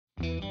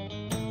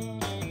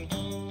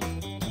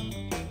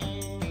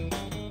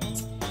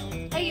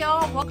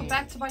y'all, welcome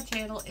back to my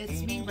channel.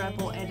 It's me,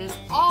 Rebel, and as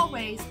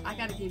always, I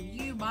gotta give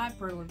you my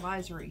parental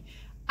advisory.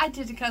 I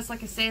tend to cuss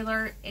like a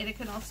sailor, and it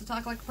can also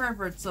talk like a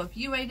pervert, so if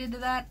you ain't into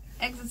that,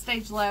 exit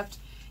stage left.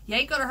 You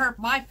ain't gonna hurt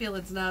my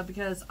feelings now,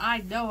 because I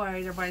know I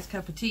ain't everybody's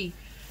cup of tea.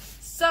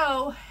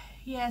 So,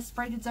 yes,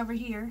 Brayden's over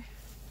here,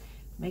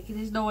 making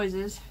his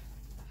noises.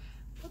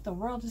 What the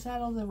world is that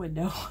on the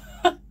window?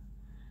 I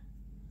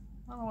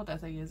don't know what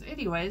that thing is.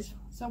 Anyways,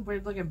 some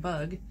weird looking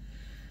bug.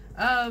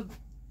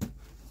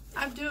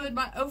 I'm doing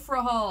my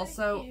OFRA haul,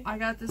 so I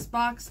got this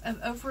box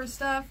of OFRA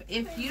stuff.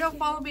 If you don't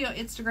follow me on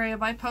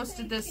Instagram, I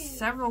posted this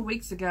several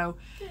weeks ago.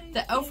 The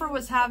OFRA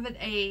was having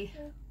a,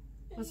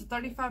 was it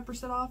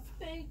 35% off?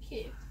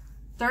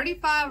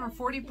 35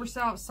 or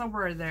 40% off,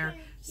 somewhere in there,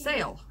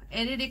 sale.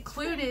 And it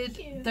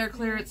included their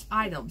clearance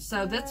items.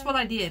 So that's what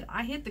I did.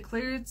 I hit the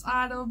clearance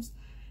items,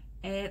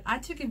 and I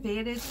took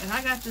advantage, and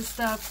I got this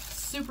stuff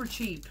super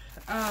cheap.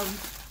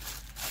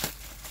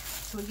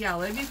 So yeah,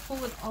 let me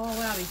pull it all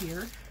out of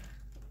here.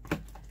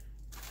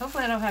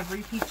 Hopefully I don't have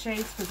repeat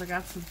shades because I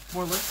got some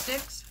more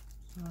lipsticks.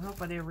 I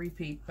hope I didn't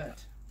repeat,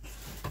 but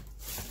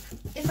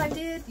if I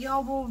did,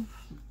 y'all will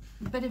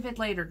benefit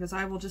later because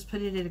I will just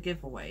put it in a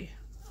giveaway.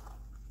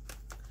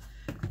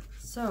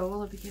 So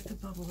let me get the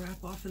bubble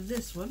wrap off of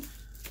this one.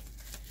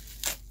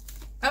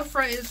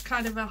 OFRA is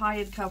kind of a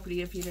high-end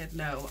company if you didn't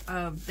know.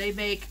 They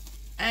make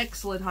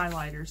excellent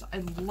highlighters. I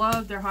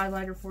love their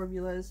highlighter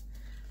formulas.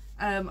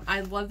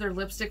 I love their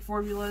lipstick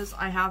formulas.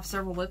 I have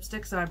several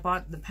lipsticks that I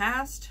bought in the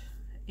past,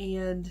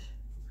 and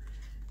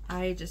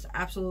I just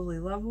absolutely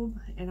love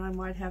them, and I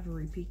might have a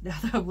repeat now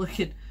that I'm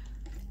looking.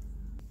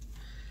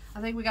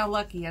 I think we got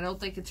lucky. I don't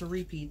think it's a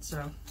repeat,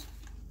 so.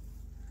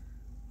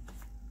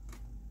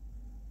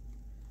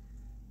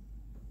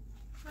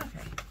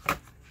 Okay.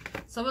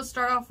 So let's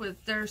start off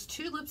with, there's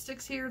two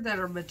lipsticks here that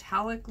are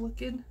metallic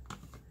looking.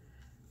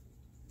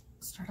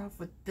 Start off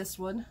with this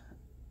one.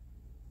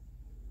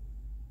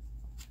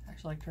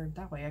 Actually, I turned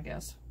that way, I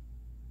guess.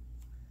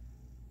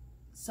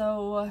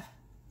 So,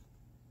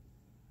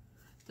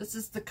 this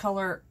is the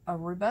color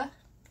Aruba.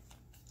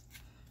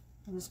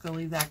 I'm just going to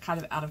leave that kind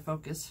of out of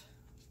focus.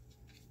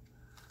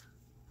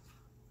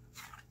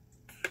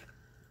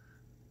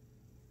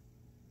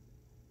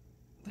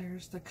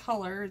 There's the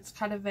color. It's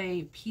kind of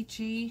a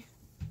peachy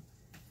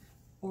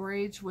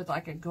orange with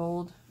like a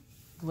gold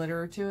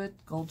glitter to it.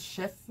 Gold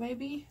shift,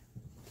 maybe?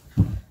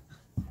 Let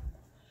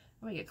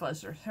me get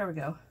closer. There we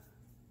go.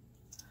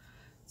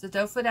 It's a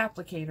doe foot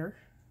applicator.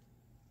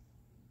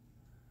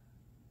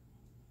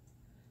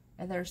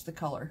 And there's the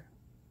color.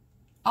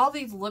 All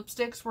these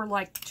lipsticks were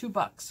like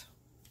 $2.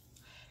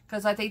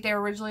 Because I think they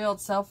were originally on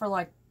sale for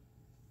like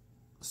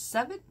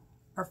 $7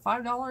 or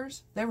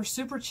 $5. They were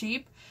super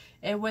cheap.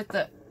 And with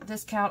the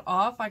discount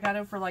off, I got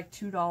them for like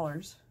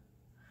 $2.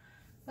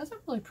 That's a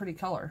really pretty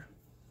color.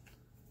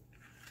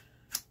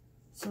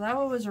 So that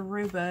one was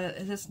Aruba.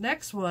 And this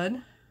next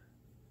one,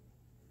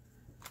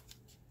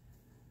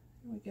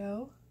 here we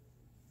go,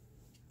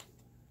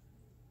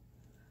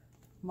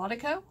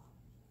 Monaco.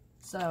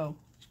 So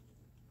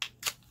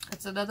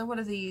it's another one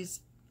of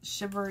these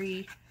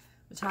shimmery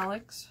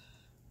metallics.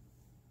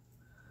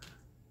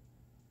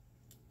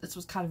 This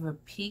was kind of a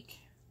peak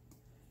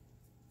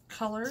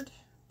colored.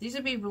 These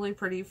would be really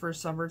pretty for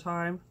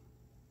summertime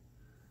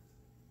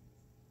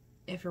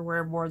if you're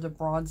wearing more of the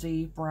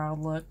bronzy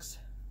brown looks.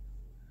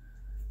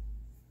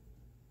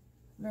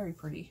 Very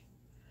pretty.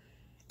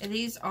 And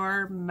these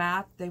are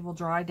matte. They will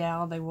dry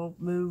down. They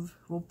won't move,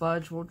 won't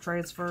budge, won't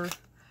transfer.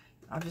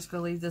 I'm just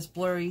going to leave this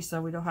blurry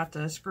so we don't have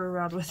to screw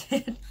around with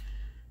it.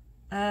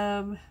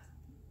 Like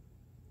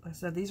I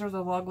said, these are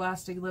the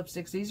long-lasting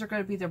lipsticks. These are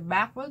going to be their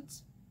matte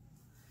ones.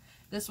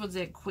 This one's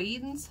in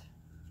Queens.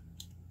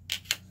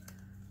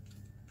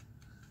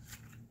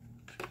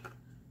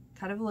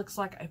 Kind of looks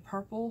like a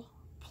purple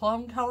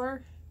plum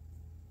color.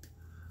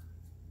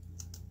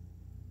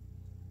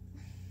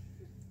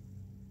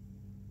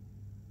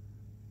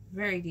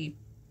 Very deep.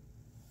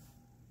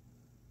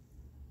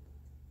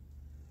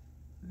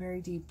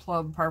 Very deep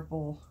plum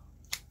purple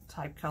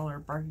type color.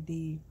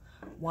 Burgundy,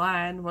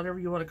 wine, whatever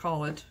you want to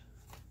call it.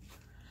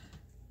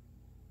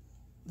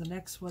 The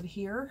next one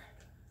here.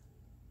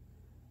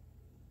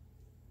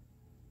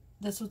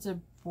 This one's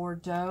in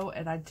Bordeaux,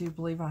 and I do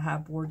believe I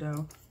have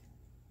Bordeaux.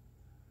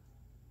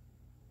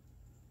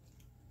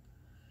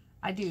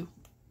 I do.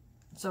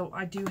 So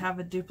I do have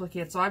a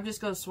duplicate. So I'm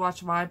just going to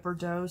swatch my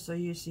Bordeaux so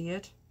you see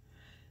it.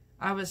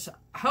 I was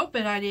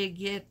hoping I didn't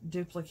get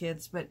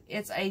duplicates, but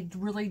it's a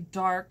really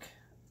dark,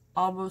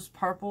 almost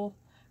purple,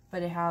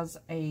 but it has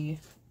a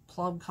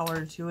plum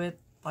color to it,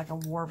 like a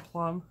warm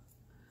plum.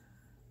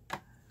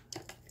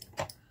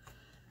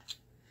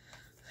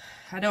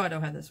 I know I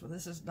don't have this one.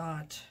 This is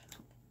not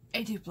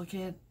a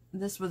duplicate.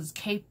 This was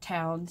Cape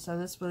Town, so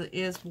this one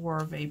is more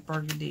of a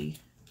burgundy.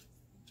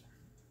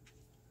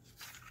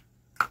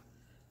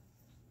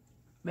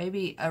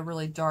 Maybe a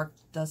really dark,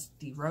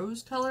 dusty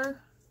rose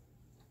color.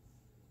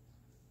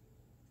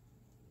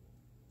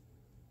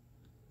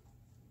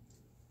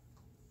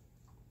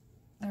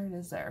 There it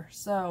is there.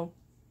 So,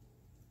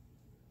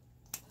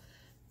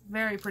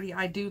 Very pretty.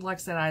 I do, like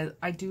I said,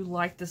 I do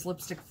like this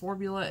lipstick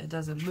formula. It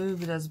doesn't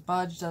move, it doesn't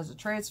budge, doesn't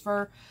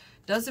transfer,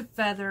 doesn't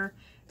feather.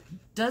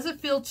 Doesn't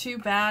feel too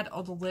bad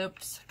on the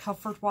lips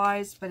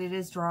comfort-wise, but it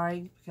is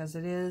drying because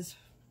it is.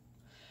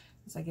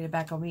 As I get it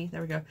back on me,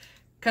 there we go.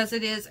 Because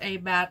it is a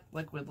matte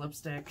liquid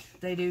lipstick.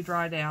 They do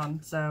dry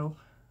down, so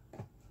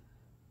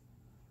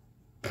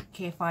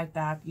can't fight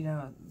that. You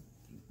know,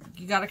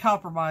 you got to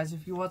compromise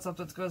if you want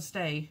something that's going to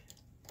stay.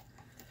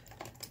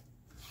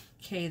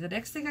 Okay, the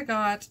next thing I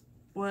got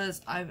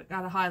was I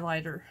got a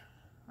highlighter.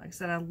 Like I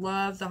said, I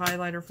love the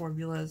highlighter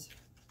formulas.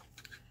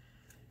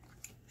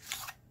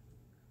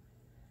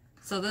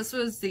 So this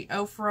was the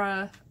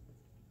OFRA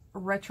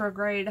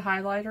Retrograde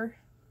highlighter.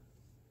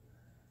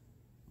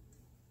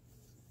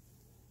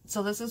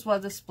 So this is one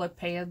of the split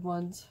pan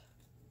ones.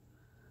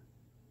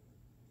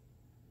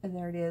 And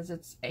there it is.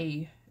 It's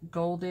a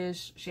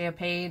goldish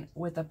champagne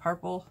with a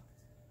purple.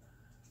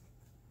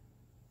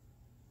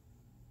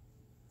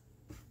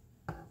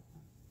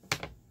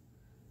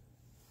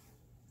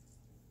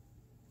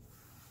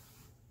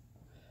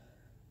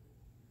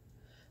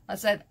 I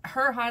said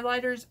her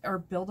highlighters are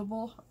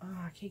buildable. Oh,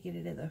 I can't get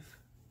it in the...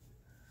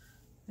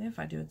 Maybe if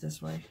I do it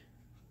this way.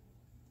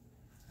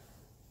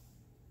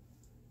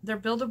 They're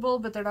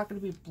buildable, but they're not going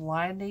to be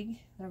blinding.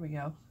 There we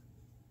go.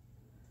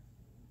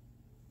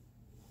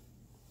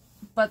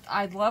 But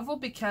I love them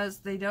because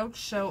they don't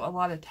show a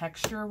lot of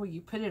texture. When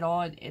you put it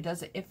on, it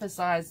doesn't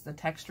emphasize the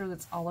texture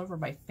that's all over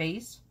my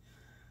face.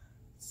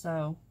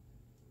 So,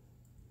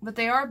 but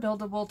they are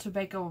buildable to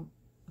make them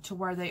to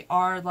where they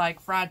are like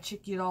fried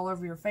chicken all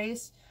over your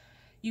face.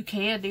 You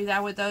can do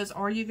that with those,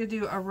 or you can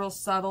do a real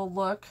subtle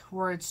look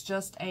where it's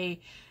just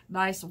a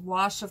nice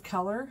wash of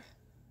color.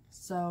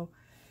 So,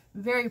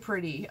 very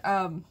pretty.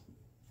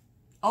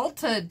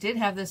 Ulta did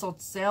have this on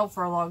sale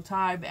for a long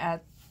time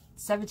at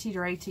 $17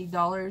 or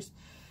 $18.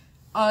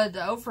 On the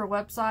OFRA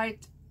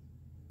website,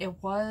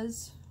 it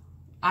was,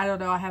 I don't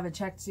know, I haven't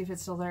checked to see if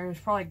it's still there. It's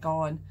probably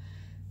gone.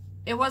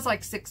 It was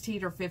like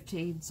 $16 or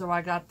 $15, so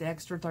I got the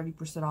extra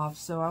 30% off.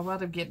 So I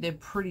wound up getting it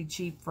pretty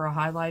cheap for a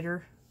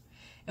highlighter.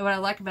 And what I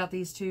like about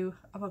these two,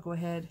 I'm going to go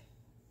ahead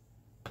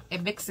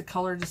and mix the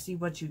color to see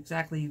what you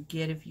exactly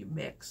get if you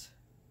mix.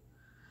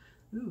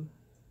 Ooh,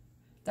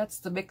 that's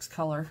the mix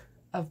color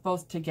of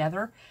both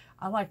together.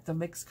 I like the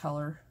mix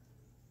color.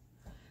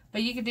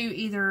 But you can do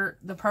either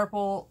the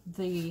purple,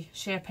 the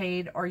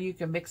champagne, or you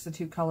can mix the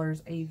two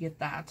colors and you get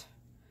that.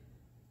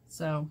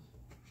 So,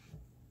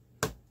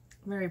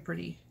 very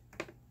pretty.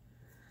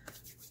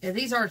 And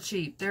these are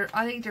cheap.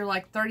 I think they're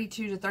like $32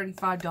 to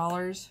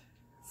 $35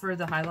 for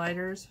the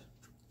highlighters.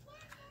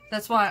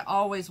 That's why I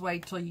always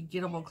wait till you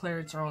get them on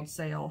clearance or on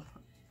sale.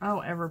 I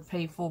don't ever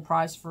pay full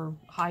price for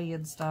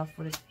high-end stuff.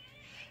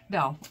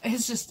 No,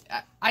 it's just,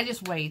 I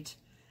just wait.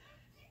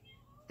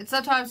 And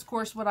sometimes, of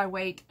course, when I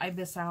wait, I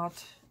miss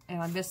out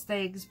and I miss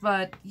things.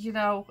 But, you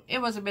know,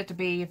 it wasn't meant to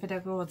be if it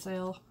didn't go on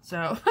sale.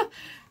 So,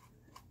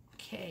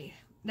 okay.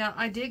 Now,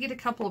 I did get a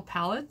couple of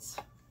palettes.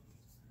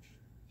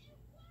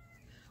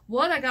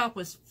 One I got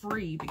was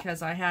free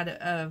because I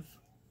had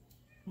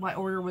my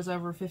order was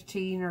over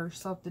 $15 or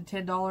something,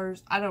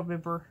 $10. I don't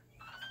remember.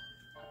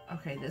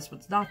 Okay, this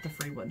one's not the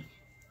free one.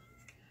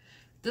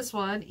 This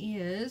one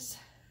is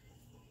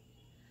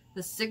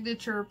the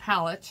Signature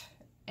Palette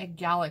and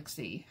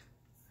Galaxy.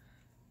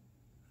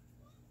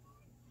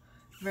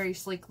 Very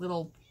sleek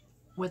little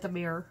with a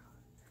mirror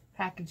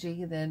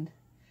packaging. And then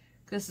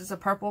this is a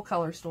purple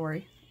color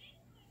story.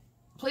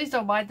 Please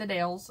don't mind the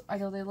nails. I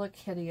know they look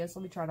hideous.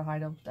 Let me try to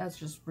hide them. That's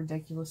just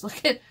ridiculous.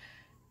 Look at,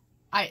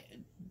 I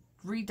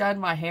redone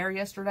my hair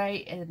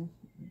yesterday and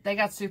they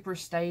got super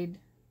stained.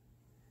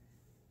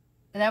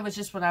 And that was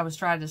just when I was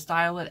trying to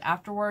style it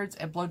afterwards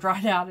and blow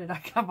dried out and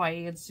I got my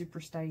hands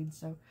super stained.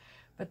 So,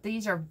 but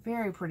these are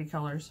very pretty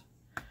colors.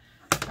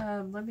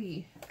 Let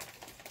me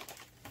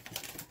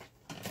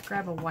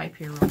grab a wipe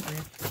here real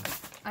quick.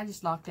 I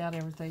just knocked out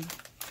everything.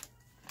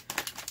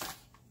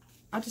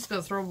 I'm just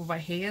going to throw them with my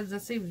hands.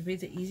 That seems to be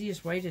the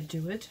easiest way to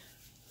do it.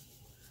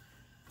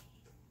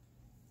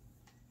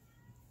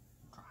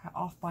 Dry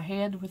off my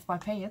hand with my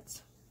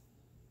pants.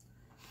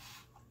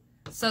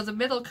 So the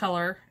middle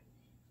color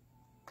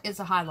is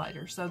a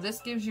highlighter. So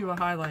this gives you a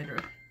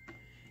highlighter.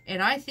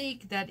 And I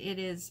think that it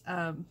is...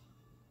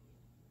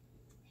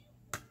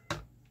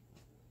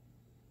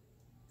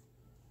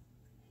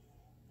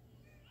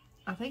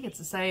 I think it's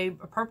the same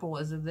purple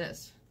as in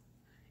this.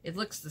 It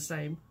looks the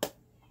same.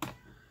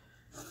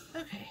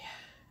 Okay.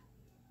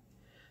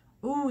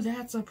 Oh,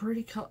 that's a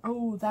pretty color.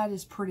 Oh, that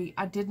is pretty.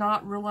 I did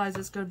not realize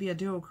it's going to be a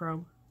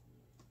duochrome.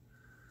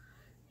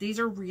 These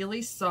are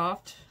really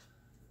soft.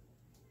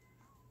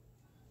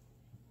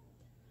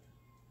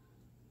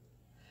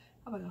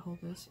 How about I hold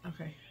this?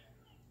 Okay.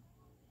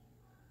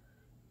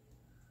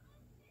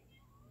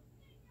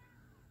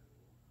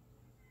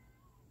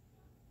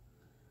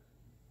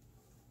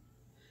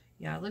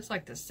 Yeah, it looks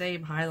like the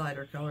same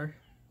highlighter color.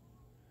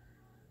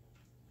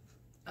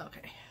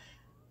 Okay.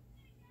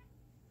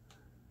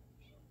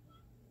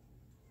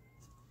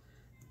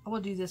 I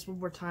will do this one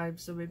more time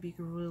so maybe you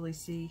can really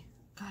see.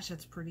 Gosh,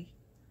 that's pretty.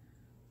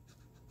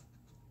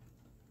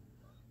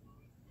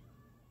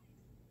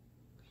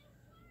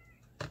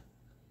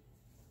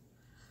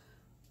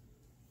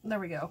 There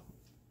we go.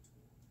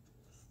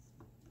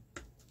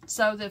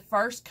 So the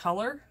first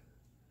color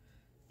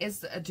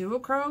is a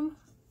duochrome.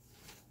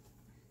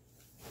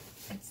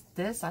 It's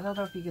this. I don't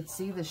know if you can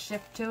see the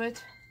shift to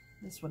it.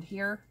 This one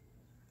here.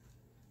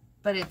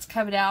 But it's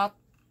coming out,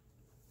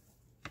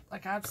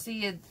 like I'm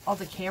seeing on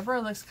the camera,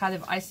 it looks kind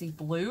of icy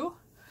blue.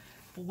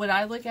 But when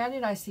I look at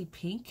it, I see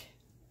pink.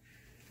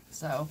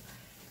 So,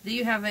 then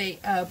you have a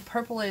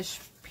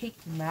purplish pink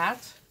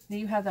matte. Then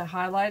you have the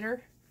highlighter.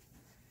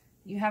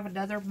 You have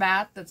another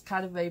matte that's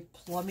kind of a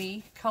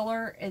plummy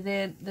color. And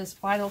then this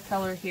final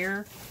color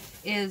here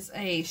is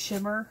a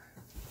shimmer.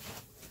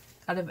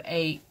 Kind of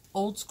a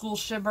old school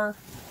shimmer.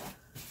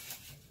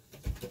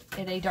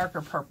 In a darker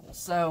purple.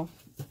 So,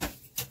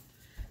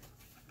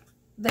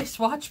 they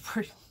swatch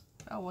pretty.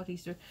 Oh, what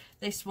he's doing.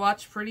 They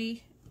swatch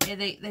pretty.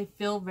 And they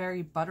feel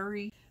very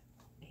buttery.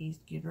 He's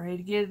getting ready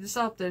to get into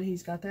something.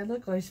 He's got that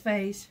look on his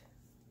face.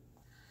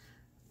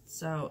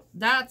 So,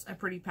 that's a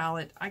pretty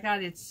palette. I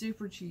got it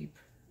super cheap.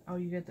 Oh,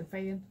 you get the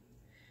fan?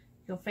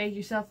 You'll fade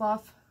yourself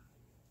off?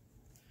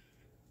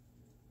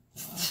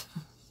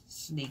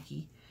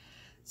 Sneaky.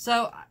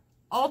 So,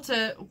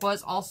 Ulta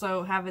was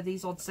also having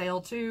these on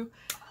sale too.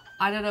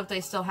 I don't know if they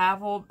still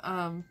have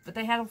them, but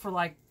they had them for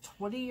like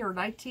 $20 or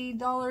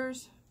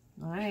 $19.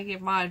 I didn't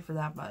get mine for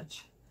that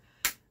much.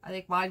 I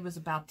think mine was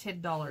about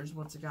 $10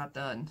 once it got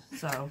done.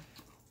 So,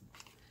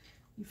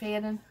 you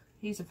fanning?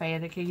 He's a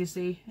fanning. Can you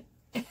see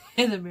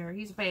in the mirror?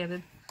 He's a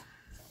fanning.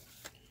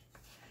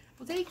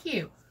 Well, thank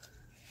you.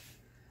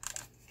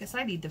 Guess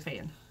I need the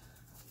fan.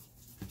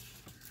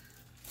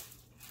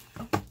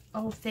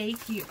 Oh,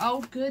 thank you.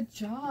 Oh, good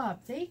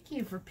job. Thank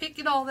you for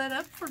picking all that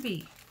up for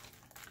me.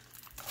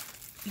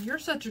 You're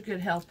such a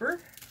good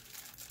helper.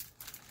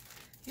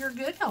 You're a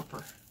good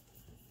helper.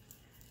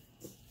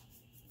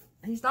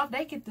 He's not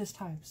naked this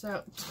time,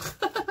 so.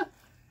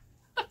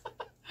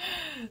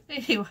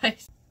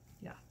 Anyways.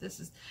 Yeah, this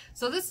is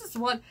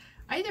one.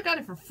 I either got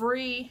it for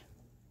free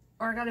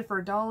or I got it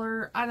for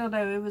 $1. I don't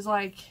know. It was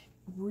like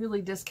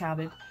really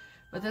discounted.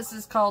 But this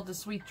is called the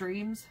Sweet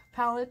Dreams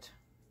palette.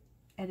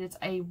 And it's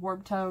a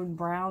warm tone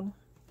brown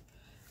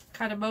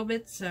kind of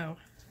moment, so.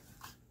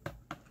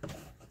 Did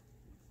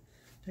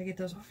I get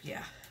those off?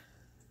 Yeah.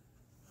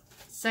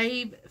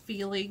 Same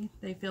feeling.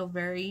 They feel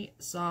very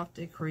soft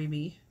and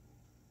creamy.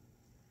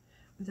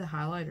 The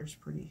highlighter's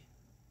pretty.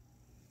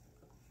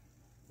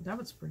 That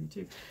one's pretty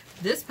too.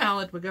 This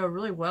palette would go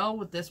really well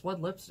with this one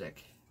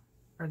lipstick.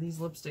 Or these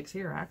lipsticks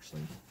here,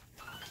 actually.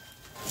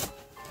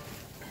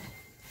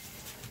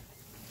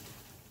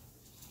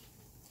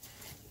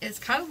 It's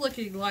kind of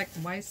looking like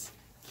my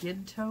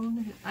skin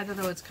tone. I don't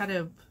know, it's kind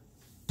of...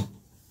 What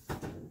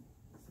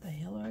the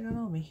hell do I got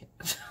on me?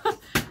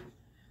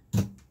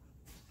 There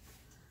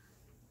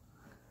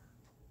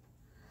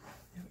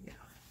we go.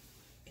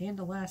 And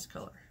the last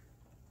color.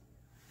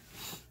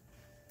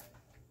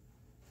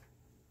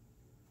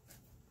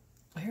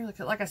 Here, look,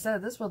 like I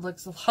said, this one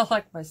looks a lot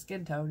like my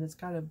skin tone. It's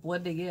kind of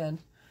blending in.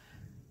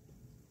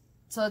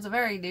 So it's a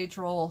very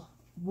neutral,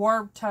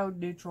 warm tone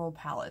neutral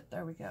palette.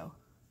 There we go.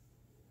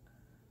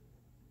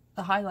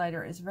 The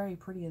highlighter is very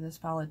pretty in this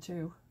palette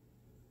too.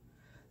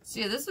 So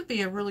yeah, this would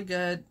be a really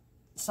good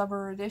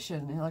summer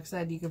edition. And like I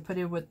said, you can put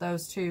it with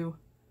those two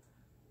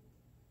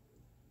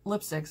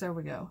lipsticks. There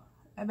we go.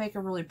 And make a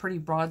really pretty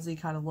bronzy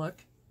kind of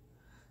look.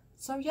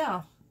 So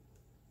yeah.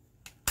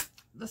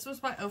 This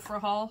was my OFRA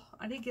haul.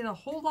 I didn't get a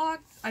whole lot.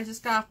 I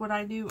just got what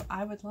I knew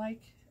I would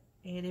like.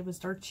 And it was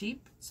dirt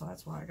cheap. So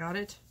that's why I got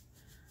it.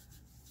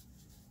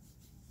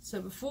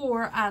 So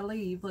before I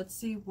leave, let's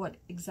see what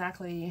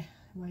exactly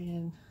am I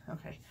in.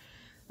 Okay.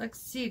 Let's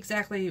see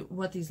exactly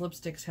what these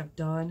lipsticks have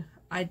done.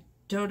 I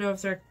don't know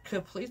if they're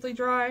completely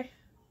dry.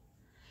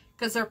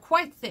 Because they're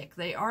quite thick.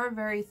 They are a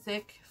very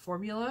thick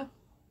formula.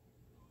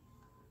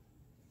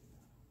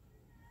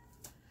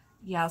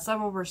 Yeah,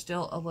 some of them are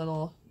still a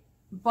little...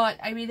 But,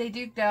 I mean, they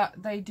do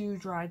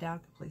dry down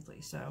completely,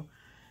 so.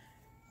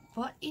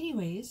 But,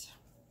 anyways,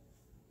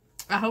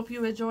 I hope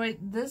you enjoyed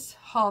this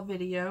haul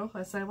video.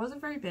 Like I said, it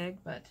wasn't very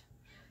big, but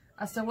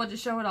I still wanted to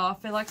show it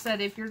off. And like I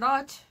said, if you're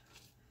not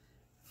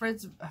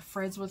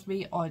friends with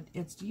me on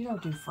you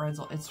don't do friends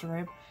on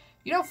Instagram.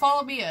 You don't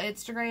follow me on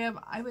Instagram,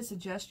 I would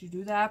suggest you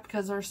do that.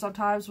 Because there's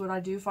sometimes when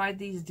I do find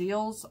these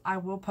deals, I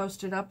will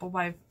post it up on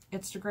my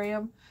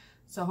Instagram.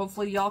 So,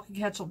 hopefully, y'all can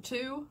catch them,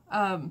 too.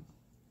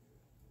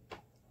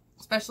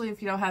 Especially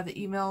if you don't have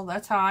the email.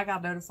 That's how I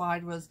got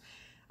notified, was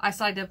I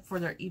signed up for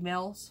their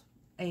emails.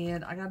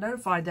 And I got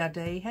notified that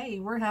day, hey,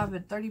 we're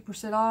having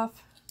 30%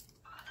 off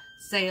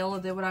sale.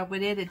 And then when I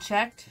went in and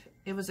checked,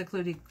 it was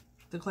including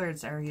the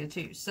clearance area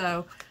too.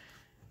 So,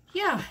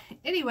 yeah.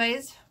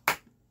 Anyways,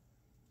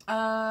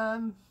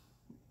 I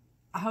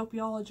hope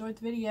y'all enjoyed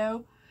the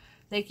video.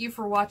 Thank you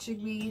for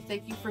watching me.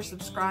 Thank you for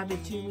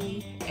subscribing to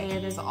me.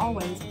 And as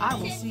always, I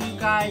will see you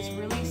guys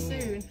really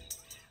soon.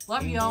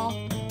 Love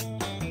y'all.